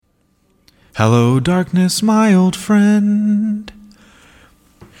Hello, darkness, my old friend.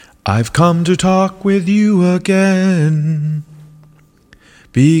 I've come to talk with you again,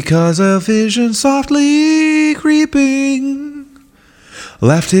 because a vision softly creeping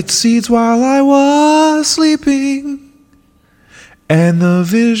left its seeds while I was sleeping, and the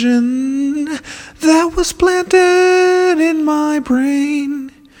vision that was planted in my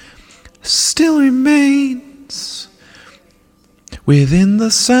brain still remains within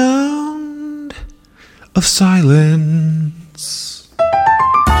the sound of silence.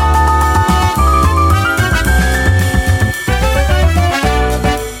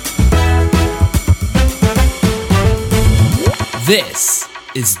 This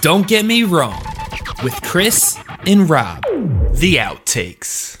is Don't Get Me Wrong with Chris and Rob, the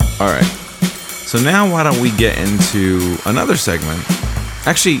outtakes. All right. So now why don't we get into another segment?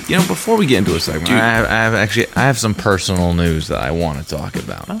 Actually, before we get into a segment, I have some personal news that I want to talk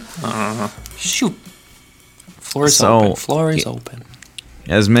about. Shoot. Floor is open. Floor is open.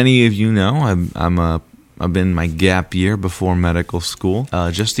 As many of you know, I've been in my gap year before medical school.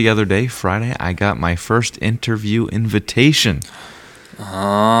 Just the other day, Friday, I got my first interview invitation.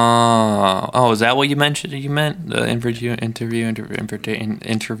 Oh, is that what you mentioned? You meant the interview invitation?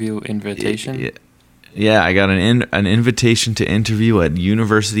 Yeah, I got an invitation to interview at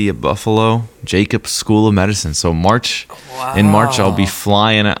University of Buffalo Jacobs School of Medicine. So in March, I'll be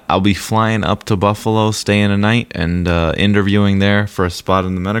flying up to Buffalo, staying a night, and interviewing there for a spot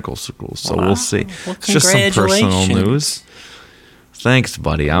in the medical school. So we'll see. Well, it's just some personal news. Thanks,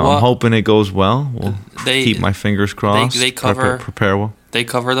 buddy. I'm hoping it goes well. We'll keep my fingers crossed. They cover prepare well. They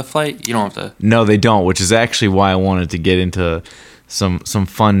cover the flight. You don't have to. No, they don't. Which is actually why I wanted to get into some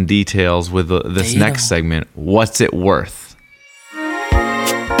fun details with this next segment. What's it worth?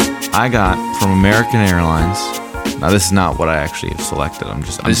 I got from American Airlines. Now, this is not what I actually have selected.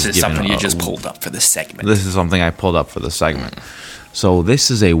 This is something you just pulled up for the segment. This is something I pulled up for the segment. So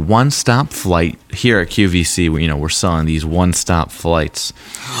this is a one-stop flight here at QVC. We're selling these one-stop flights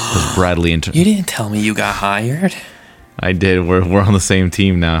because Bradley. You didn't tell me you got hired. I did. We're on the same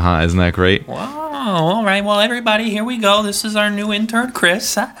team now, huh? Isn't that great? Wow. All right. Well, everybody, here we go. This is our new intern,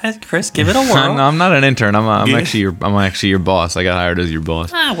 Chris. Chris, give it a whirl. No, I'm not an intern. I'm actually your boss. I got hired as your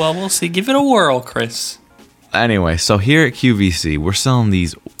boss. Well, we'll see. Give it a whirl, Chris. Anyway, so here at QVC, we're selling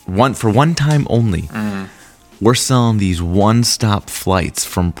these for one time only. We're selling these one-stop flights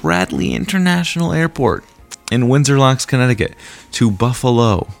from Bradley International Airport in Windsor Locks, Connecticut, to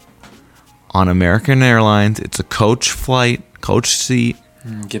Buffalo on American Airlines. It's a coach flight, coach seat.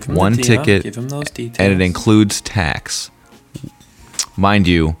 Give him one ticket, give him those details. And it includes tax. Mind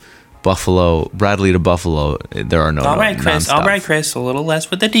you, Bradley to Buffalo, there are no. All right, Chris. Non-stop. All right, Chris. A little less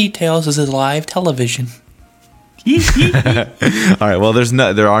with the details. This is live television. All right. Well,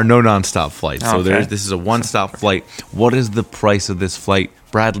 there are no nonstop flights. So this is a one-stop flight. What is the price of this flight?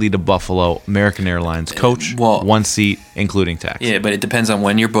 Bradley to Buffalo, American Airlines, coach, one seat, including tax. Yeah, but it depends on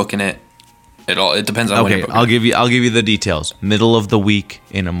when you're booking it. It depends on when you're booking it. I'll give you the details. Middle of the week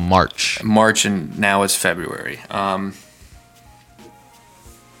in March. March, and now it's February.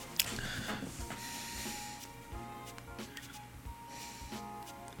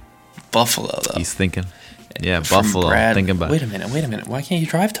 Buffalo, though. He's thinking. Yeah, Buffalo. Thinking about. Wait a minute. Why can't you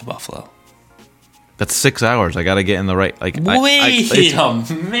drive to Buffalo? That's 6 hours. I got to get in the right. Wait a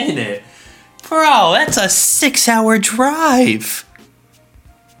minute, bro. That's a 6-hour drive.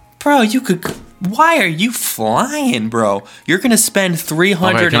 Bro, why are you flying, bro? You're going to spend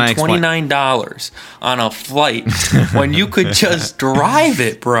 $329 on a flight when you could just drive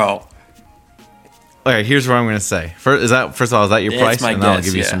it, bro. All right, here's what I'm going to say. First of all, is that your price? My and guess, I'll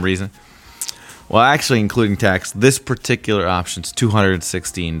give you some reason. Well, actually, including tax, this particular option is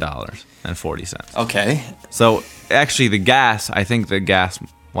 $216.40. Okay. So, actually, I think the gas,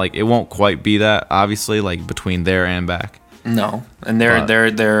 it won't quite be that, obviously, between there and back. No, and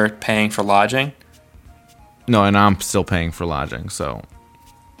they're paying for lodging. No, and I'm still paying for lodging. So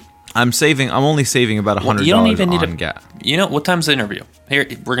I'm only saving about $100 you don't even need on gas. What time's the interview? Here,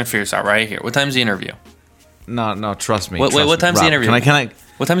 we're gonna figure this out right here. What time's the interview? No, trust me. What time's the interview? Can I?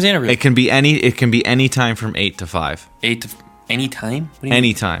 What time's the interview? It can be any time from 8 to 5. Any time? What do you mean?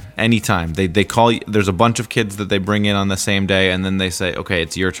 Anytime. They call you. There's a bunch of kids that they bring in on the same day, and then they say, "Okay,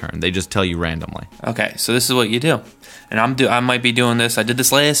 it's your turn." They just tell you randomly. Okay, so this is what you do, and I might be doing this. I did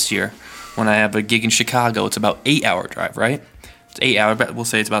this last year when I have a gig in Chicago. It's about 8-hour drive, right? It's 8 hours, but we'll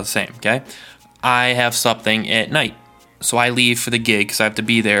say it's about the same. Okay, I have something at night, so I leave for the gig because I have to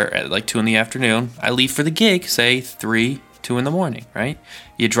be there at 2 in the afternoon. I leave for the gig, say 3, 2 in the morning, right?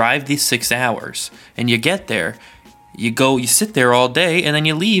 You drive these 6 hours, and you get there. you sit there all day, and then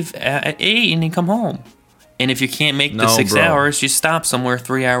you leave at 8 and you come home. And if you can't make the 6 hours, you stop somewhere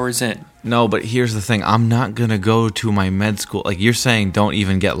 3 hours in. No, but here's the thing. I'm not going to go to my med school. Like, you're saying don't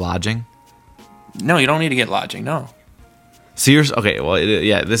even get lodging? No, you don't need to get lodging, no. Serious? Okay, well,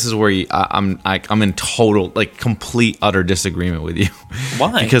 yeah, this is where I'm in total, like, complete, utter disagreement with you.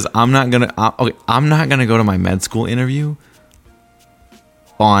 Why? Because I'm not going to go to my med school interview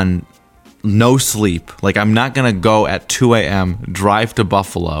on no sleep. Like, I'm not going to go at 2 a.m., drive to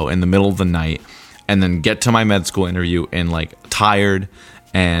Buffalo in the middle of the night, and then get to my med school interview and, like, tired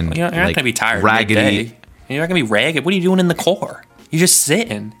and, you're not going to be tired raggedy. Midday. You're not going to be ragged. What are you doing in the core? You're just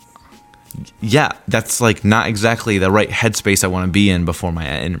sitting. Yeah, that's, like, not exactly the right headspace I want to be in before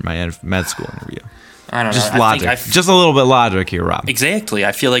my med school interview. I don't know. Just logic. Just a little bit logic here, Rob. Exactly.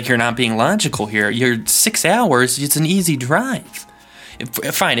 I feel like you're not being logical here. You're 6 hours. It's an easy drive.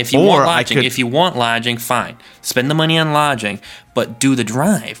 Fine, if you want lodging, fine. Spend the money on lodging, but do the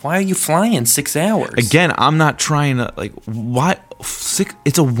drive. Why are you flying 6 hours? Again, I'm not trying to, like, why?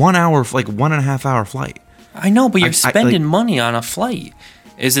 It's a 1 hour, like, 1.5 hour flight. I know, but you're spending money on a flight.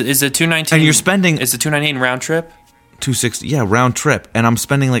 Is it 219? And you're spending. Is it 219 round trip? 260, yeah, round trip, and I'm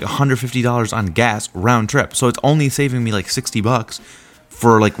spending like $150 on gas round trip. So it's only saving me like $60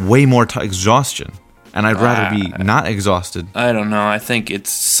 for like way more exhaustion. And I'd rather be not exhausted. I don't know. I think it's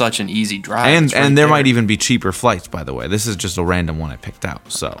such an easy drive. And there might even be cheaper flights, by the way. This is just a random one I picked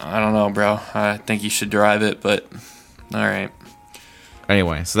out. So I don't know, bro. I think you should drive it, but all right.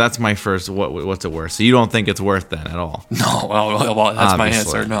 Anyway, so that's my first. What's it worth? So you don't think it's worth then at all? No. Well, that's Obviously. my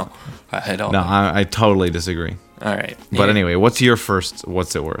answer. No, I don't. No, I totally disagree. All right. But anyway, what's your first?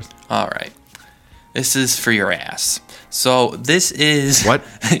 What's it worth? All right. This is for your ass. So this is what?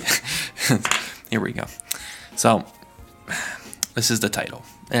 Here we go. So, this is the title.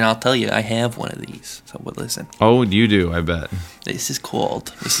 And I'll tell you, I have one of these. So, but listen. Oh, you do, I bet. This is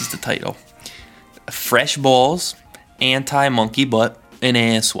the title. Fresh Balls, Anti-Monkey Butt, and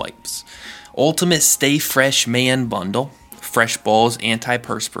Ass Wipes. Ultimate Stay Fresh Man Bundle. Fresh Balls,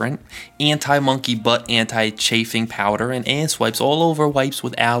 Anti-Perspirant, Anti-Monkey Butt, Anti-Chafing Powder, and Ass Wipes all over wipes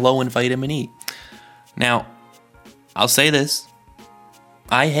with aloe and vitamin E. Now, I'll say this.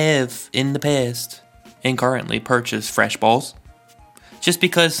 I have, in the past, and currently purchased Fresh Balls. Just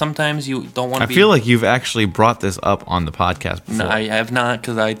because sometimes you don't want to be... I feel like you've actually brought this up on the podcast before. No, I have not,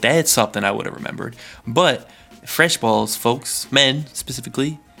 because that's something I would have remembered. But Fresh Balls, folks, men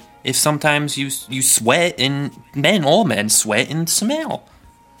specifically, if sometimes you sweat, and all men sweat and smell.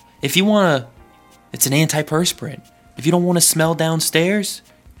 If you want to... It's an antiperspirant. If you don't want to smell downstairs,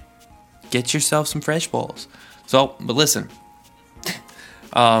 get yourself some Fresh Balls. So, but listen...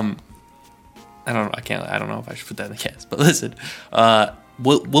 I don't know if I should put that in the cast, but listen,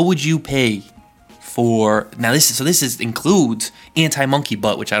 what would you pay for, now this includes anti-monkey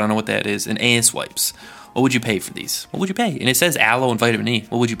butt, which I don't know what that is, and ass wipes. What would you pay for these? What would you pay? And it says aloe and vitamin E.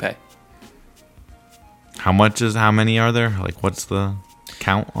 What would you pay? How many are there? Like, what's the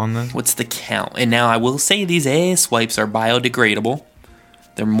count on this? What's the count? And now I will say these ass wipes are biodegradable.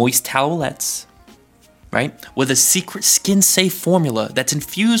 They're moist towelettes. Right? With a secret skin-safe formula that's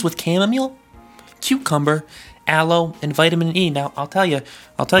infused with chamomile, cucumber, aloe, and vitamin E. Now, I'll tell you,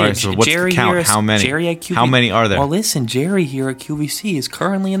 right, so what's Jerry the count? here, How many? Jerry at QVC. How many are there? Well, listen, Jerry here at QVC is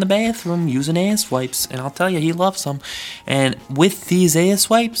currently in the bathroom using ass wipes, and I'll tell you, he loves them. And with these ass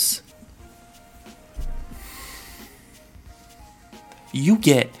wipes, you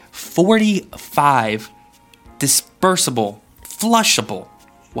get 45 dispersible, flushable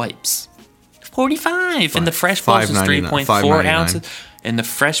wipes. 45 and the Fresh Balls is 3.4 ounces. And the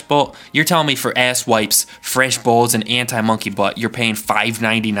Fresh Ball, you're telling me for ass wipes, Fresh Balls, and anti-monkey butt, you're paying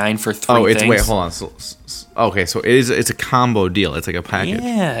 $5.99 for three things? Wait, hold on. So it's a combo deal. It's like a package.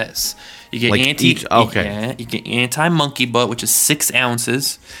 Yes, you get like you get anti-monkey butt, which is 6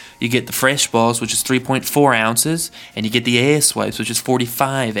 ounces. You get the Fresh Balls, which is 3.4 ounces, and you get the ass wipes, which is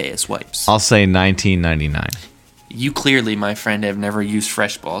 45 ass wipes. I'll say $19.99. You clearly, my friend, have never used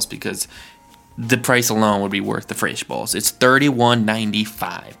Fresh Balls because the price alone would be worth the Fresh Balls. It's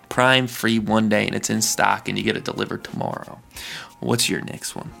 $31.95, Prime free 1 day, and it's in stock, and you get it delivered tomorrow. What's your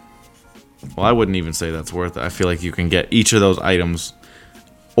next one? Well, I wouldn't even say that's worth it. I feel like you can get each of those items,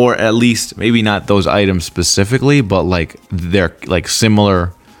 or at least maybe not those items specifically, but like they're like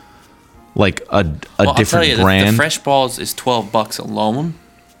similar, like a different I'll tell you, brand. The Fresh Balls is $12 alone.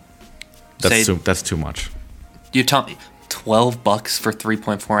 That's too much. You tell me. $12 for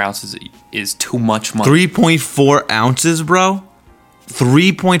 3.4 ounces is too much money. 3.4 ounces, bro?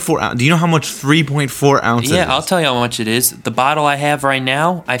 3.4 ounces. Do you know how much 3.4 ounces is? Yeah, I'll tell you how much it is. The bottle I have right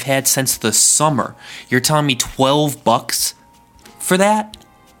now, I've had since the summer. You're telling me $12 for that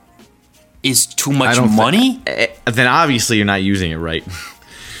is too much money? Then obviously you're not using it right.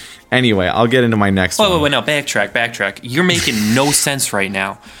 Anyway, I'll get into my next one. Wait, no, backtrack. You're making no sense right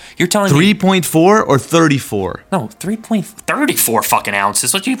now. You're telling me 3.4 or 34? No, 3.34 fucking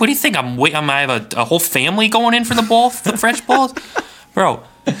ounces. What do you think? I have a whole family going in for the fresh balls? Bro,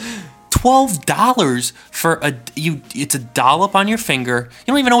 $12 for it's a dollop on your finger. You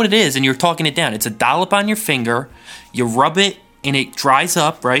don't even know what it is, and you're talking it down. It's a dollop on your finger. You rub it, and it dries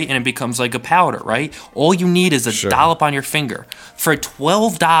up, right? And it becomes like a powder, right? All you need is a dollop on your finger. For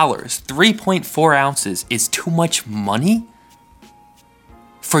 $12, 3.4 ounces is too much money?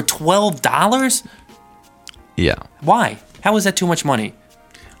 For $12? Yeah. Why? How is that too much money?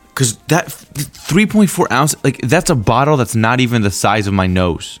 Because that 3.4 ounce, like, that's a bottle that's not even the size of my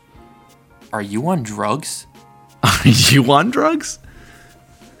nose. Are you on drugs? Are you on drugs?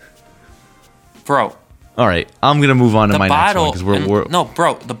 Bro. All right, I'm going to move on to my next one. No,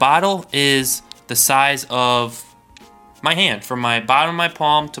 bro, the bottle is the size of my hand, from my bottom of my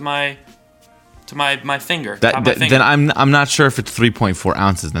palm to my finger. Then I'm not sure if it's 3.4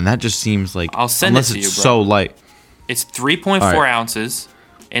 ounces. Then that just seems like, I'll send it to you, bro. So light. It's 3.4 ounces,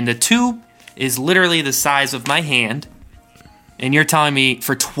 and the tube is literally the size of my hand. And you're telling me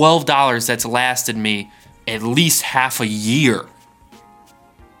for $12 that's lasted me at least half a year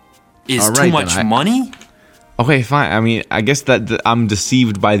is too much money? Okay, fine. I mean, I guess that I'm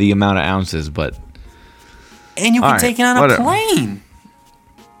deceived by the amount of ounces, but... And you can take it on a plane.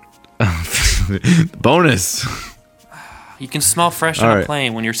 Bonus. You can smell fresh on a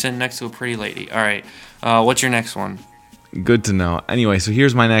plane when you're sitting next to a pretty lady. All right. What's your next one? Good to know. Anyway, so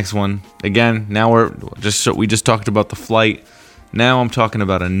here's my next one. Again, now we just talked about the flight. Now I'm talking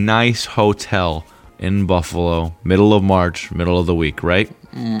about a nice hotel in Buffalo, middle of March, middle of the week, right?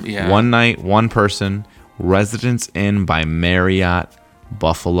 Yeah. One night, one person, Residence Inn by Marriott,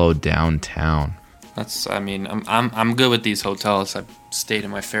 Buffalo downtown. I'm good with these hotels. I've stayed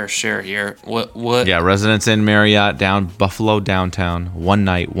in my fair share here. What? Yeah, Residence Inn Marriott Buffalo downtown. One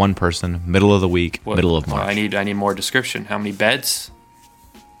night, one person, middle of the week, middle of March. I need more description. How many beds?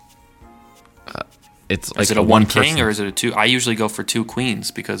 It's like is it a one king or is it a two? I usually go for two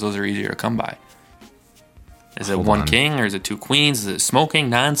queens because those are easier to come by. Is it one king or is it two queens? Is it smoking,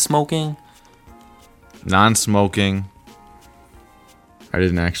 non-smoking? Non-smoking. I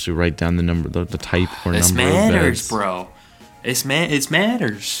didn't actually write down the number, the type or this number matters, of beds. Bro. It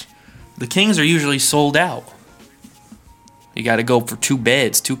matters. The kings are usually sold out. You got to go for two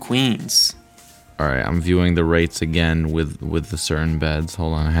beds, two queens. All right, I'm viewing the rates again with the certain beds.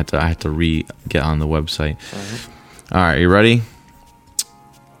 Hold on, I had to get on the website. Mm-hmm. All right, you ready?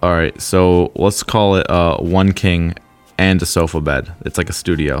 All right, so let's call it one king and a sofa bed. It's like a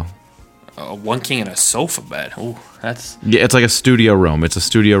studio. One king and a sofa bed. Ooh, that's... Yeah, it's like a studio room. It's a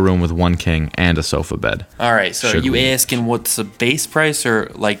studio room with one king and a sofa bed. All right, so are you asking what's the base price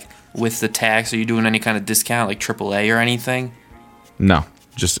or, like, with the tax? Are you doing any kind of discount, like AAA or anything? No,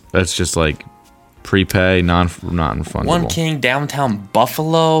 that's just like prepay, non-refundable. One king, downtown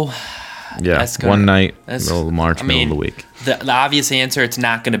Buffalo. Yeah, one night, middle of March, middle of the week. The obvious answer, it's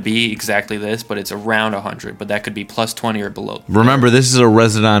not going to be exactly this, but it's around 100, but that could be plus 20 or below. Remember, this is a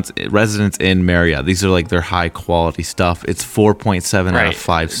Residence Inn Marriott. These are like their high-quality stuff. It's 4.7 out of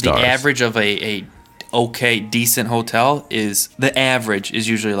 5 stars. The average of a okay, decent hotel is, the average is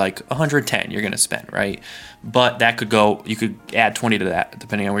usually like 110 you're going to spend, right? But that could go, you could add 20 to that,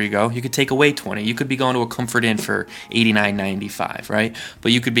 depending on where you go. You could take away 20. You could be going to a Comfort Inn for $89.95, right?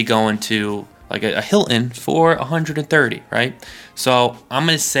 But you could be going to like a Hilton for $130, right? So I'm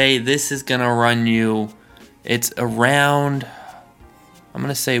going to say this is going to run you, it's around, I'm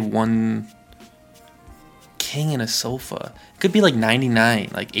going to say one king and a sofa. It could be like 99,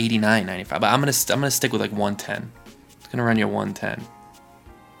 like 89, 95. But I'm gonna stick with like 110. It's gonna run you 110.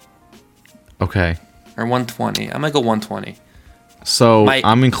 Okay. Or 120. I'm gonna go 120. So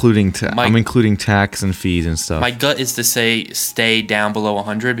I'm including tax and fees and stuff. My gut is to say stay down below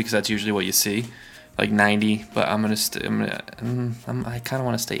 100 because that's usually what you see, like 90. But I kind of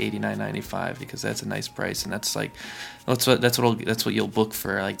want to stay 89, 95 because that's a nice price, and that's like that's what you'll book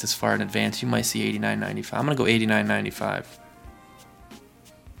for like this far in advance. You might see 89, 95. I'm gonna go 89, 95.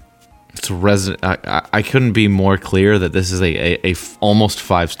 It's a resident. I couldn't be more clear that this is a almost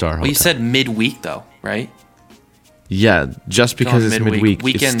 5-star hotel. Well, you said midweek though, right? Yeah, just because it's midweek,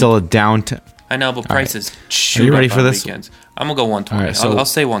 it's still a downtown. I know, but prices shoot Are you ready up for on this? Weekends. I'm gonna go 120. All right, so, I'll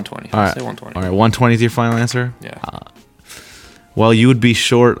say 120. I'll say 120. All right, 120 is your final answer? Yeah. Well, you would be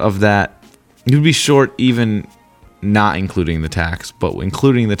short of that. You'd be short even not including the tax, but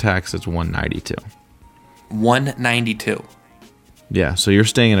including the tax, it's $192. $192. Yeah, so you're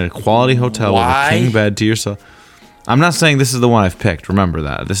staying in a quality hotel Why? with a king bed to yourself. I'm not saying this is the one I've picked. Remember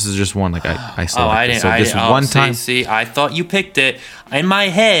that. This is just one I selected. I didn't. So this one time. See, I thought you picked it. In my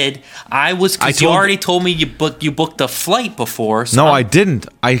head, I was. Because you already told me you booked a flight before. So no, I didn't.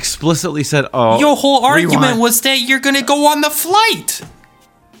 I explicitly said, "Oh." Your whole argument rewind. was that you're gonna go on the flight.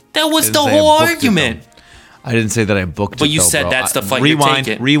 That was the didn't say I whole booked it, argument. I didn't say that I booked it. But you though, said bro. that's the flight rewind,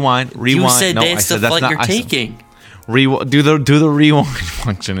 you're taking. Rewind. You said No, that's the flight you're taking. Do the rewind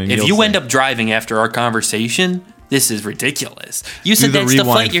function. And If you end up driving after our conversation, this is ridiculous. You said that's the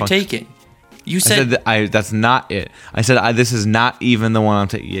flight you're taking. You said that's not it. I said this is not even the one I'm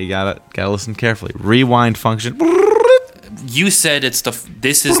taking. You gotta listen carefully. Rewind function. You said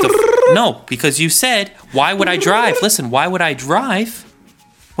no, because you said, why would I drive? Listen, why would I drive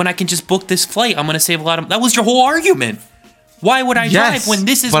when I can just book this flight? I'm going to save a lot of... That was your whole argument. Why would I drive when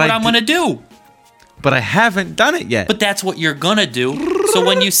this is what I'm going to do? But I haven't done it yet. But that's what you're going to do. So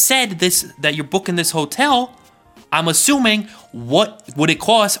when you said this, that you're booking this hotel, I'm assuming, what would it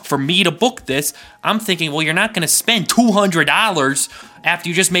cost for me to book this? I'm thinking, well, you're not going to spend $200 after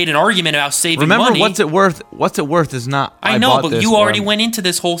you just made an argument about saving money. Remember, what's it worth? What's it worth is not. I know, but you already went into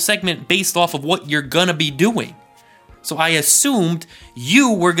this whole segment based off of what you're gonna be doing. So I assumed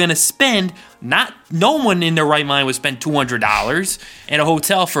you were gonna spend. No one in their right mind would spend $200 in a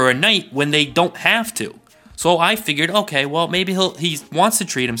hotel for a night when they don't have to. So I figured, okay, well, maybe he wants to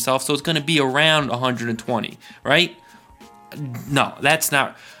treat himself, so it's gonna be around 120, right? No, that's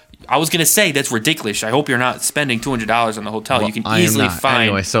not. I was gonna say that's ridiculous. I hope you're not spending $200 on the hotel. Well, you can easily find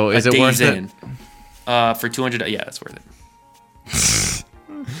anyway. So is it worth it? For $200. Yeah, that's worth it.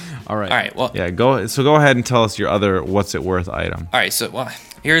 All right. All right. Well, yeah. Go ahead and tell us your other what's it worth item. All right. So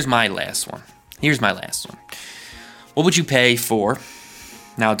here's my last one. What would you pay for?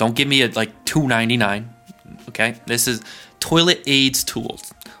 Now, don't give me $2.99. Okay. This is Toilet Aids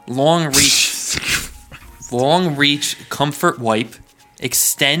Tools. Long reach comfort wipe.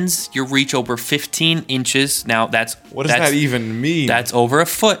 Extends your reach over 15 inches. Now, what does that even mean? That's over a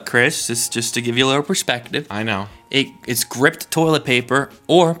foot, Chris. Just to give you a little perspective. I know. It's gripped toilet paper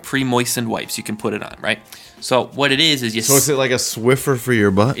or pre-moistened wipes. You can put it on, right? So what it is you. So is it like a Swiffer for your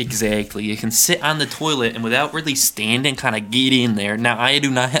butt? Exactly. You can sit on the toilet and without really standing, kind of get in there. Now, I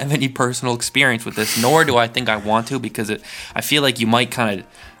do not have any personal experience with this, nor do I think I want to, because I feel like you might kind of.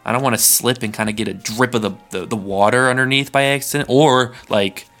 I don't want to slip and kind of get a drip of the water underneath by accident, or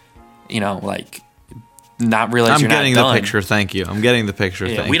not realize you're not done. I'm getting the picture. Thank you. I'm getting the picture.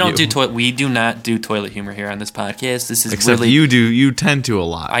 Yeah, thank we don't you. We do not do toilet humor here on this podcast. This is except really, you do. You tend to a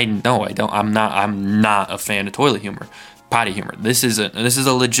lot. I know. I don't. I'm not a fan of toilet humor, potty humor. This is a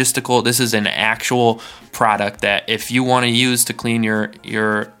logistical. This is an actual product that if you want to use to clean your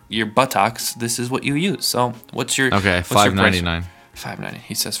buttocks, this is what you use. So what's your $5.99. $5.99.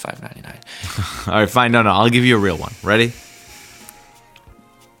 He says $5.99. All right, fine. No, I'll give you a real one. Ready?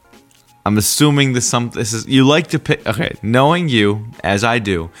 I'm assuming this is you like to pick. Okay, knowing you as I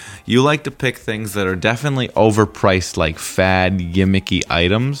do, you like to pick things that are definitely overpriced, like fad gimmicky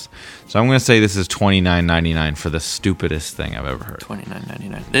items. So I'm going to say this is $29.99 for the stupidest thing I've ever heard.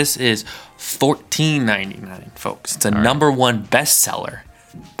 $29.99. This is $14.99, folks. It's a number one bestseller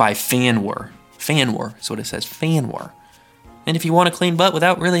by Fanwar. Fanwar is what it says. Fanwar. And if you want a clean butt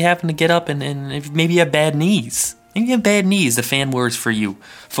without really having to get up and if maybe you have bad knees. Maybe you have bad knees, the Fanwar is for you.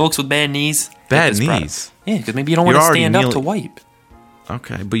 Folks with bad knees. Bad knees? Yeah, because maybe you don't want to stand up to wipe.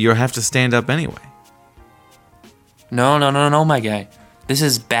 Okay, but you have to stand up anyway. No, my guy. This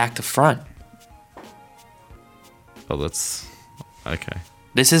is back to front. Oh, that's... Okay.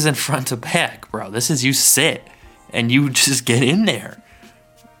 This isn't front to back, bro. This is you sit and you just get in there.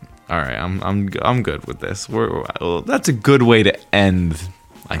 All right, I'm good with this. That's a good way to end,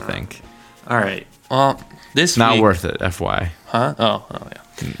 I think. All right. Well, this not week, worth it, FY. Huh? Oh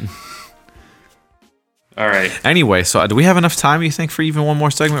yeah. All right. Anyway, so do we have enough time, you think, for even one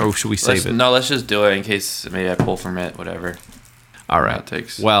more segment, or should we save it? No, let's just do it in case maybe I pull from it, whatever. All right.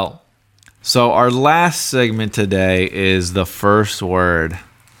 Well, so our last segment today is the first word,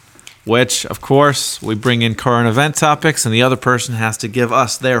 which, of course, we bring in current event topics, and the other person has to give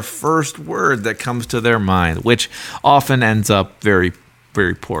us their first word that comes to their mind, which often ends up very,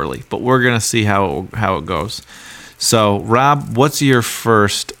 very poorly. But we're going to see how it goes. So, Rob, what's your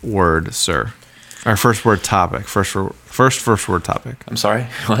first word, sir? Our first word topic. First word topic. I'm sorry?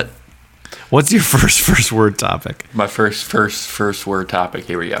 What? What's your first word topic? My first word topic.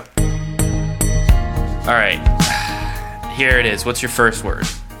 Here we go. All right. Here it is. What's your first word?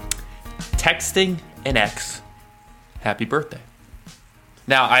 Texting an ex happy birthday.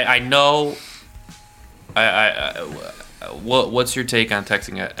 Now, I know. What's your take on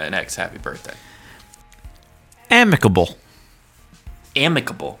texting an ex happy birthday? Amicable.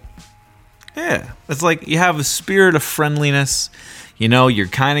 Amicable. Yeah, it's like you have a spirit of friendliness. You know, you're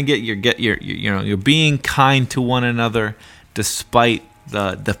kind of you're being kind to one another despite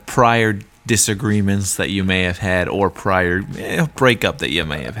the prior disagreements that you may have had or prior breakup that you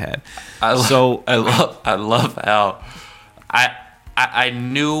may have had. I love how I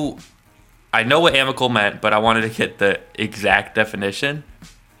know what amicable meant, but I wanted to get the exact definition.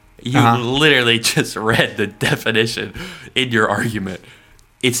 You literally just read the definition in your argument.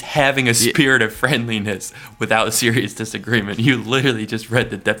 It's having a spirit of friendliness without a serious disagreement. You literally just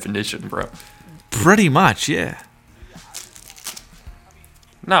read the definition, bro. Pretty much, yeah.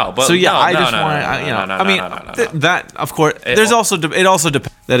 No, but so yeah, I just want that of course. There's also it also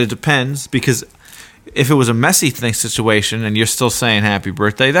depends because if it was a messy situation and you're still saying happy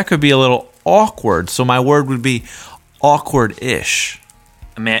birthday, that could be a little awkward. So my word would be awkward-ish.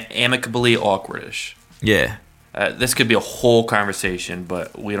 Amicably awkward-ish. Yeah. This could be a whole conversation,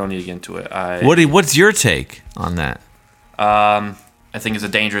 but we don't need to get into it. What's your take on that? I think it's a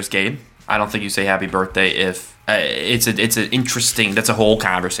dangerous game. I don't think you say happy birthday if it's an interesting. That's a whole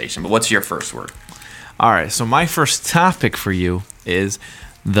conversation. But what's your first word? All right. So my first topic for you is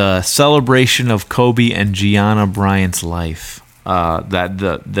the celebration of Kobe and Gianna Bryant's life.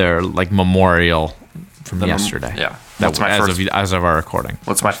 Their like memorial from yesterday. Yeah. That as of our recording.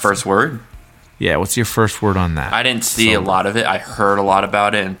 What's my first word? Yeah, what's your first word on that? I didn't see a lot of it. I heard a lot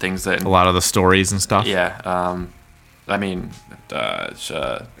about it and things that... A lot of the stories and stuff? Yeah. I mean, it's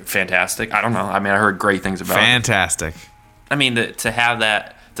fantastic. I don't know. I mean, I heard great things about it. Fantastic. I mean, to have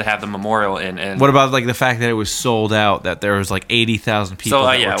the memorial and... What about, like, the fact that it was sold out, that there was, like, 80,000 people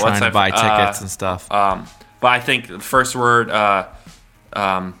that were trying to buy tickets and stuff? But I think the first word... No.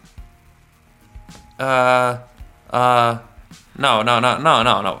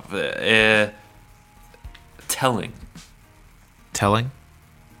 Telling. Telling?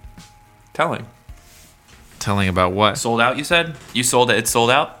 Telling about what? Sold out, you said? You sold it? It's sold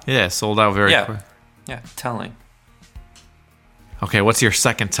out? Yeah, sold out very quick. Yeah, telling. Okay, what's your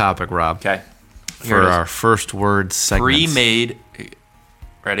second topic, Rob? Okay. For our first word segment. Pre-made.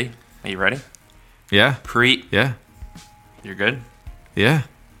 Ready? Are you ready? Yeah. Yeah. You're good? Yeah.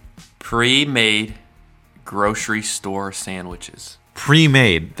 Pre-made grocery store sandwiches.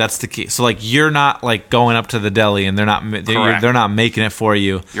 Pre-made, that's the key. So like you're not like going up to the deli and they're not making it for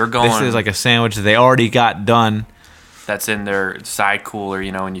you. You're going. This is like a sandwich that they already got done. That's in their side cooler,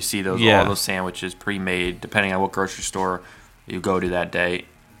 you know, and you see all those sandwiches pre-made. Depending on what grocery store you go to that day,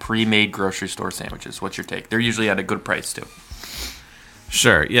 pre-made grocery store sandwiches. What's your take? They're usually at a good price too.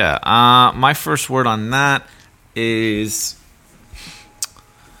 Sure, yeah. My first word on that is.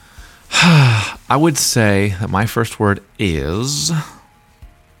 I would say that my first word is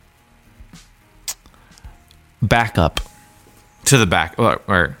backup to the back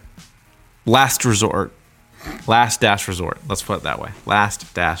or last resort. Last dash resort. Let's put it that way.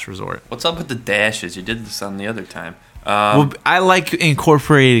 Last dash resort. What's up with the dashes? You did this on the other time. Well, I like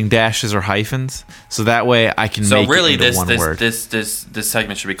incorporating dashes or hyphens, so that way I can make it into one word. This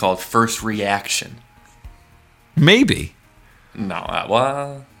segment should be called First Reaction. Maybe. No,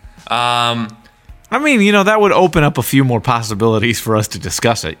 well... I mean, you know, that would open up a few more possibilities for us to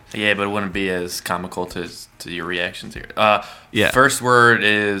discuss it. Yeah, but it wouldn't be as comical to your reactions here. Yeah. First word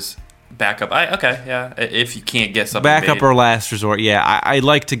is backup. Okay, yeah. If you can't get something backup made. Or last resort, yeah. I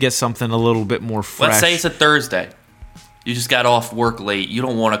like to get something a little bit more fresh. Let's say it's a Thursday. You just got off work late. You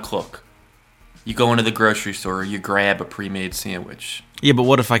don't want to cook. You go into the grocery store. You grab a pre-made sandwich. Yeah, but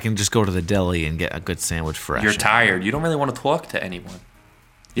what if I can just go to the deli and get a good sandwich fresh? You're tired. You don't really want to talk to anyone.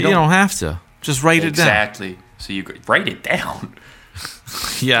 You don't have to. Just write it down. Exactly. So you write it down.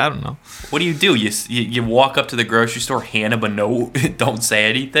 Yeah, I don't know. What do? You walk up to the grocery store, hand them a note, don't say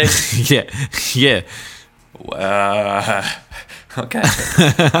anything? Yeah. Okay.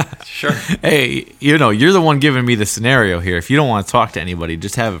 Sure. Hey, you know, you're the one giving me the scenario here. If you don't want to talk to anybody,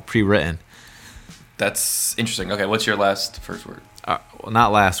 just have it pre-written. That's interesting. Okay, what's your first word? Well,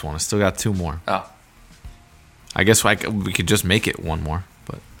 not last one. I still got two more. Oh. I guess we could just make it one more.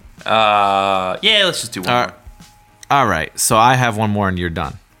 But yeah, let's just do one more. All right, so I have one more and you're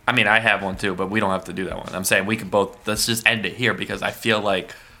done. I mean, I have one too, but we don't have to do that one. I'm saying we can both. Let's just end it here because I feel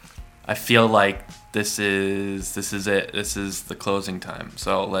like this is it. This is the closing time.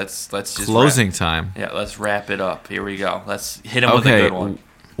 So let's just closing time. Yeah, let's wrap it up. Here we go. Let's hit him with a good one.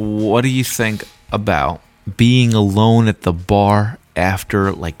 What do you think about being alone at the bar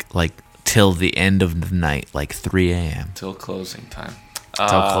after like till the end of the night, like 3 a.m. Till closing time.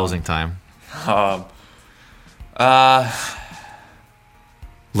 Till closing time.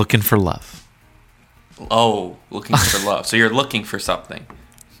 Looking for love. Oh, looking for love. So you're looking for something.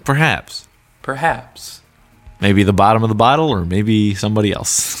 Perhaps. Maybe the bottom of the bottle, or maybe somebody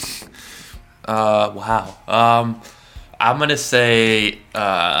else. Wow. I'm gonna say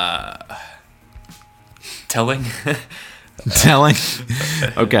telling. Telling.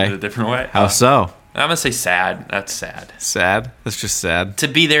 Okay. In a different way. How so? I'm gonna say sad. That's sad. Sad? That's just sad. To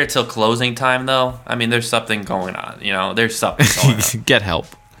be there till closing time, though. I mean, there's something going on. There's something going on. Get help,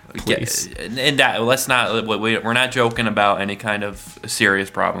 please. And that let's not. We're not joking about any kind of serious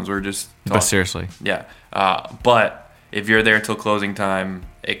problems. We're just. But seriously. Yeah. But if you're there till closing time,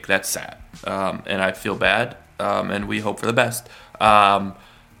 that's sad. And I feel bad. And we hope for the best.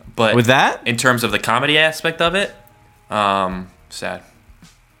 But with that, in terms of the comedy aspect of it, sad.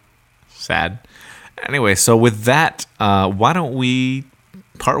 Sad. Anyway, so with that, why don't we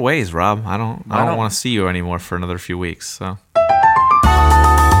part ways, Rob? I don't want to see you anymore for another few weeks. So.